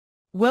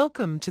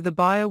Welcome to the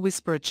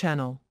BioWhisperer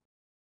channel.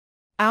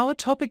 Our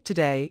topic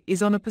today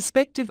is on a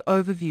perspective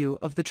overview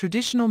of the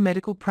traditional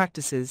medical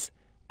practices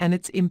and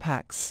its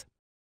impacts.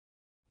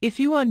 If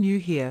you are new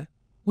here,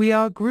 we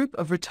are a group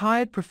of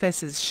retired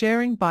professors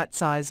sharing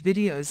bite-sized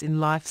videos in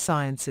life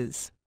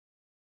sciences.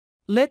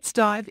 Let's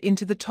dive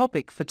into the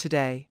topic for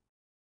today.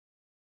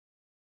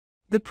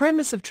 The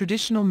premise of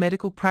traditional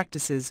medical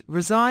practices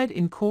reside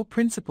in core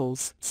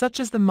principles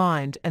such as the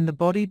mind and the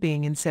body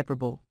being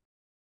inseparable.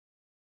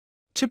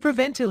 To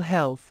prevent ill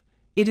health,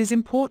 it is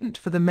important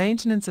for the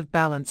maintenance of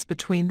balance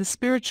between the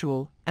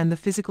spiritual and the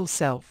physical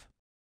self.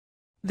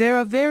 There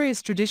are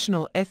various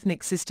traditional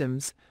ethnic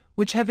systems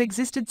which have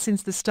existed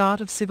since the start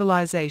of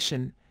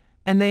civilization,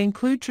 and they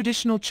include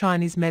traditional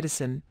Chinese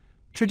medicine,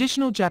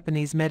 traditional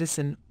Japanese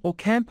medicine or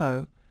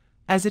Kampo,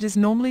 as it is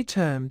normally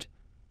termed,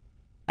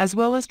 as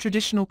well as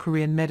traditional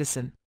Korean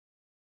medicine.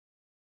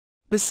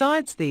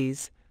 Besides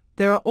these,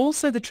 there are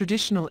also the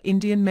traditional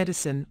Indian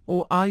medicine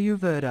or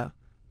Ayurveda,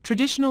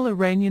 traditional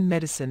Iranian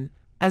medicine,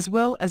 as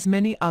well as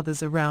many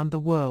others around the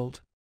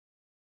world.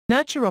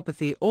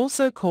 Naturopathy,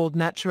 also called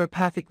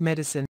naturopathic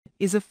medicine,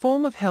 is a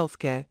form of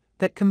healthcare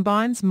that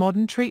combines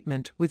modern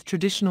treatment with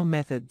traditional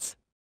methods.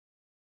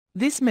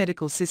 This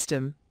medical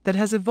system, that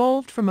has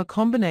evolved from a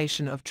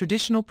combination of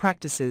traditional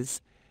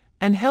practices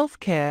and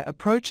healthcare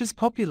approaches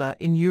popular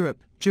in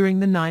Europe during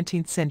the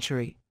 19th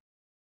century.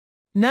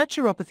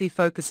 Naturopathy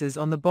focuses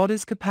on the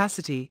body's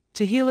capacity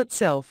to heal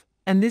itself,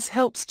 and this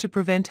helps to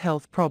prevent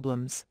health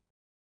problems.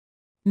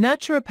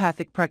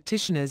 Naturopathic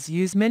practitioners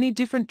use many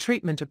different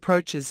treatment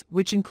approaches,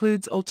 which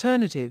includes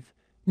alternative,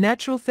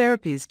 natural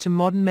therapies to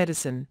modern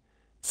medicine,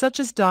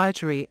 such as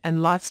dietary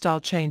and lifestyle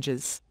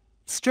changes,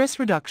 stress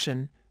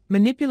reduction,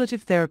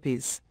 manipulative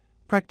therapies,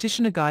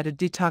 practitioner-guided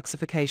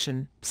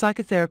detoxification,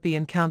 psychotherapy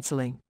and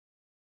counseling.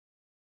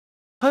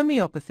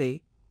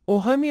 Homeopathy,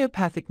 or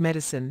homeopathic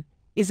medicine,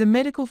 is a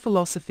medical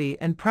philosophy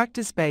and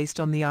practice based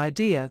on the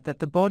idea that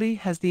the body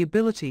has the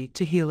ability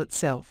to heal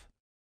itself.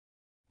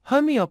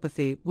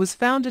 Homeopathy was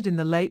founded in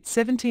the late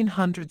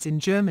 1700s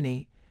in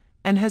Germany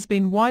and has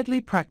been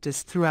widely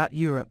practiced throughout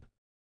Europe.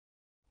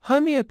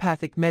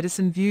 Homeopathic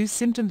medicine views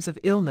symptoms of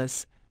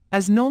illness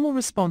as normal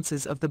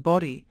responses of the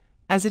body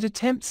as it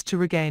attempts to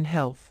regain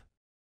health.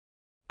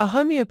 A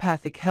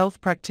homeopathic health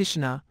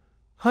practitioner,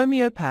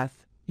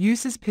 homeopath,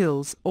 uses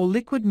pills or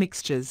liquid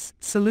mixtures,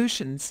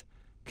 solutions,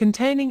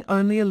 containing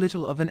only a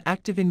little of an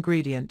active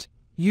ingredient,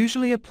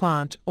 usually a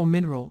plant or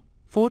mineral,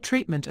 for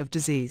treatment of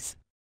disease.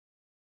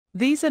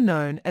 These are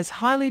known as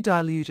highly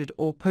diluted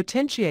or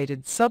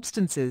potentiated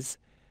substances,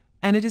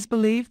 and it is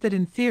believed that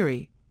in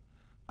theory,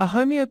 a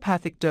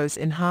homeopathic dose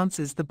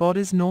enhances the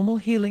body's normal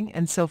healing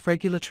and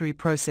self-regulatory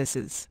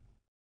processes.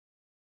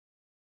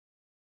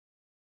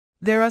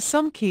 There are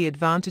some key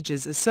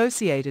advantages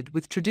associated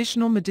with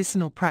traditional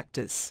medicinal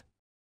practice.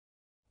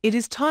 It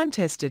is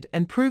time-tested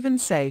and proven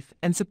safe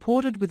and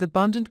supported with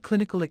abundant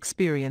clinical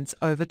experience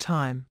over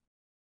time.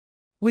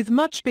 With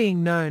much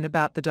being known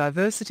about the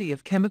diversity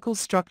of chemical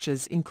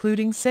structures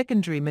including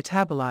secondary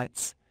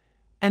metabolites,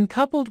 and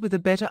coupled with a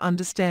better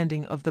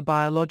understanding of the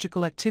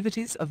biological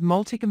activities of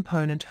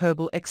multi-component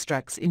herbal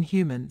extracts in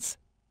humans.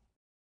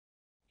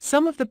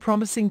 Some of the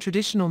promising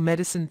traditional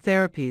medicine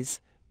therapies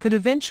could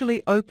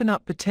eventually open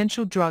up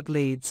potential drug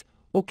leads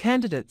or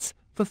candidates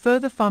for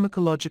further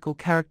pharmacological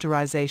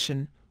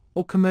characterization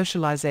or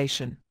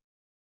commercialization.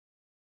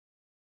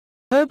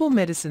 Herbal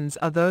medicines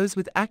are those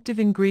with active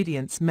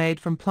ingredients made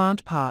from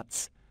plant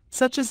parts,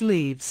 such as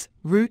leaves,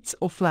 roots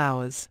or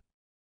flowers.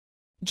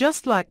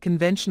 Just like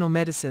conventional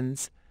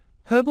medicines,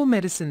 herbal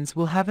medicines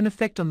will have an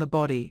effect on the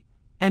body,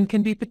 and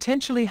can be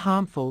potentially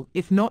harmful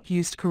if not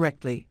used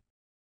correctly.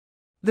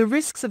 The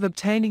risks of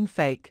obtaining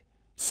fake,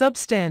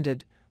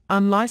 substandard,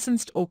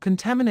 unlicensed or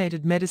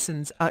contaminated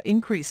medicines are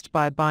increased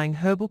by buying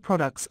herbal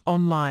products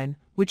online,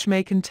 which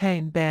may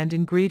contain banned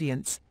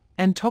ingredients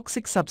and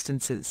toxic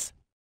substances.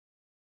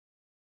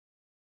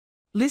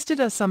 Listed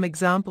are some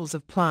examples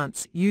of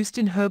plants used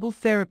in herbal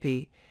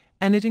therapy,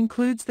 and it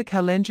includes the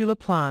Calendula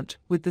plant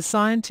with the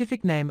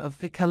scientific name of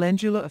the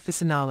Calendula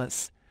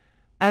officinalis,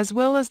 as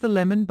well as the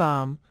lemon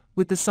balm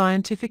with the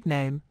scientific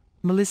name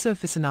Melissa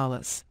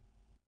officinalis.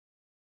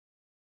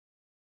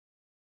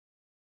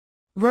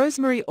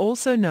 Rosemary,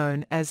 also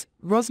known as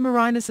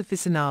Rosmarinus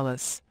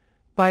officinalis,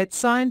 by its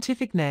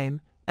scientific name,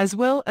 as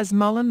well as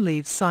mullein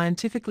leaves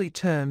scientifically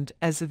termed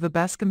as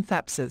Verbascum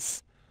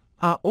thapsus,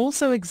 are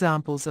also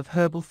examples of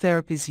herbal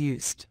therapies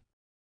used.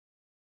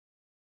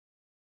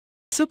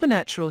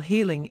 Supernatural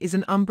healing is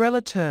an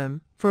umbrella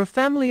term for a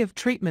family of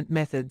treatment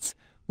methods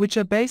which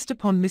are based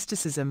upon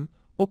mysticism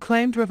or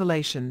claimed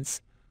revelations,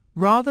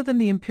 rather than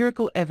the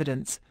empirical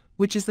evidence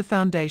which is the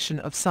foundation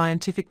of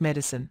scientific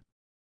medicine.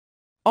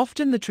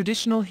 Often the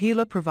traditional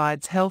healer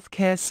provides health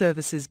care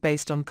services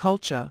based on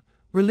culture,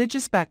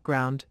 religious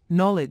background,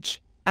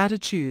 knowledge,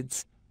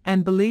 attitudes,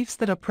 and beliefs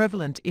that are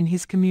prevalent in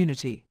his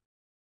community.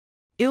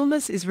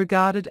 Illness is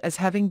regarded as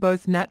having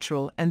both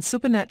natural and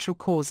supernatural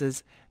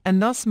causes,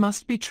 and thus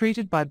must be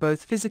treated by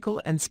both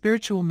physical and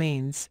spiritual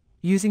means,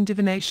 using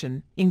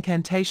divination,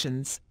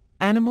 incantations,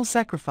 animal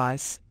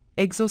sacrifice,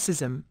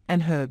 exorcism,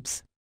 and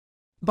herbs.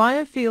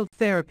 Biofield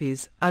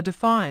therapies are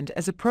defined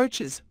as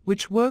approaches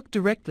which work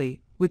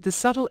directly with the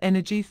subtle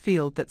energy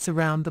field that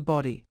surround the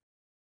body.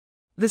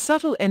 The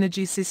subtle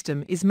energy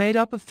system is made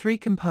up of three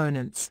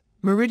components: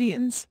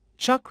 meridians,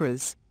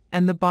 chakras,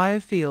 and the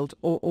biofield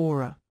or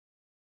aura.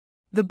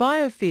 The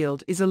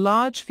biofield is a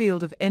large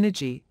field of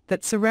energy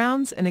that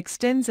surrounds and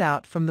extends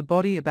out from the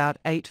body about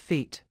 8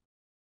 feet.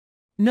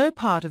 No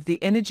part of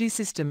the energy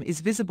system is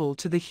visible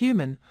to the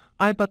human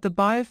eye, but the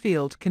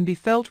biofield can be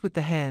felt with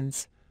the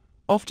hands,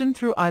 often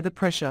through either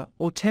pressure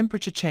or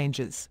temperature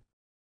changes.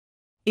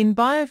 In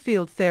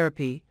biofield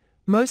therapy,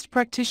 most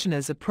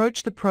practitioners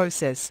approach the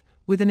process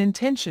with an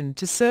intention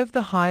to serve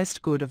the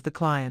highest good of the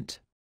client.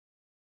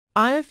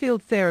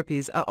 Biofield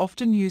therapies are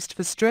often used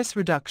for stress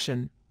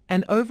reduction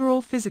and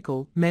overall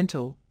physical,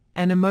 mental,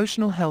 and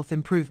emotional health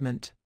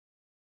improvement.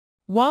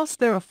 Whilst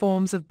there are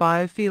forms of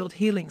biofield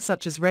healing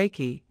such as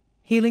Reiki,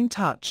 healing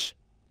touch,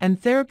 and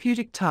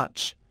therapeutic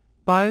touch,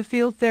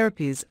 biofield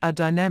therapies are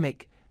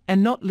dynamic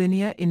and not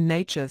linear in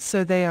nature,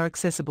 so they are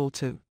accessible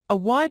to a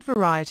wide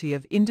variety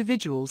of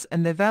individuals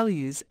and their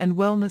values and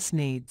wellness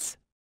needs.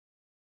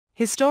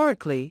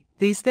 Historically,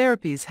 these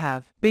therapies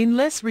have been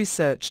less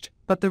researched,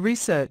 but the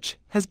research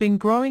has been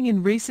growing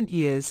in recent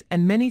years,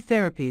 and many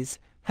therapies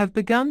have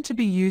begun to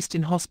be used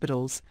in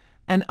hospitals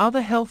and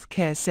other health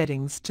care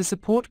settings to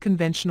support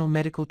conventional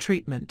medical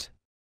treatment.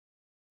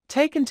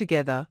 Taken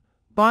together,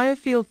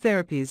 biofield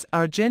therapies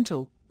are a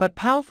gentle but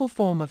powerful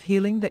form of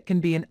healing that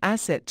can be an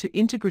asset to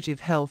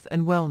integrative health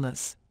and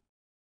wellness.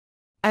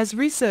 As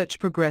research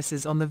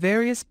progresses on the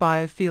various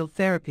biofield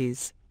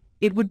therapies,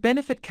 it would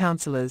benefit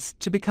counselors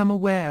to become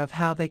aware of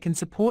how they can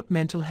support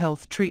mental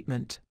health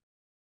treatment.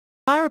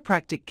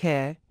 Chiropractic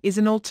care is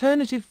an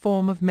alternative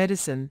form of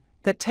medicine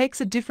that takes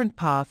a different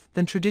path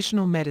than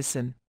traditional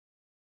medicine.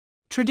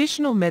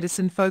 Traditional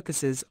medicine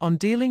focuses on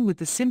dealing with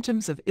the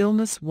symptoms of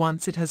illness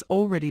once it has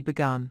already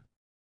begun.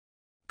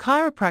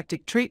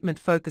 Chiropractic treatment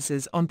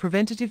focuses on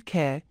preventative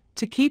care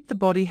to keep the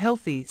body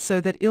healthy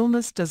so that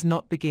illness does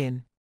not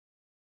begin.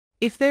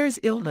 If there is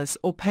illness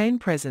or pain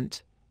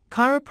present,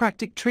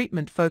 chiropractic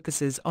treatment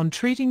focuses on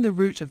treating the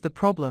root of the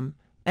problem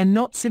and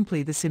not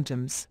simply the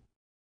symptoms.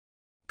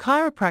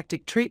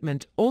 Chiropractic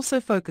treatment also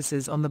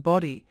focuses on the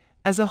body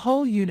as a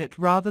whole unit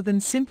rather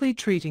than simply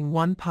treating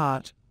one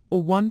part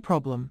or one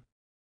problem.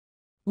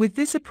 With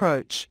this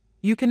approach,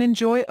 you can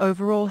enjoy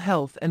overall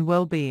health and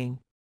well-being.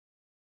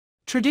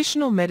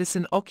 Traditional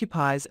medicine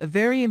occupies a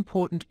very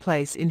important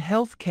place in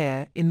health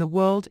care in the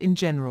world in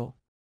general.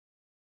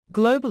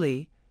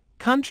 Globally,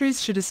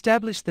 countries should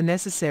establish the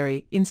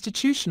necessary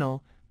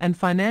institutional and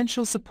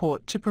financial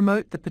support to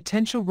promote the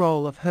potential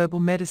role of herbal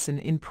medicine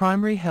in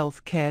primary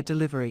health care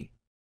delivery.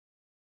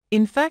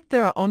 In fact,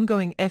 there are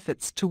ongoing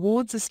efforts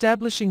towards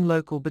establishing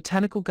local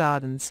botanical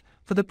gardens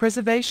for the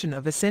preservation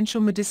of essential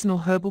medicinal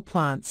herbal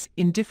plants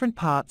in different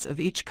parts of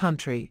each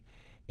country,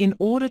 in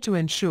order to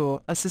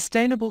ensure a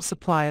sustainable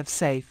supply of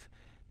safe,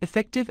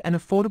 effective and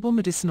affordable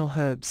medicinal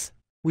herbs.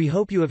 We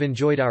hope you have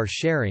enjoyed our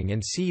sharing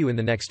and see you in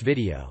the next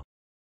video.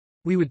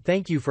 We would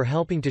thank you for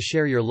helping to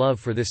share your love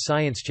for this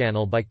science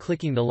channel by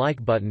clicking the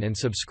like button and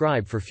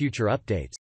subscribe for future updates.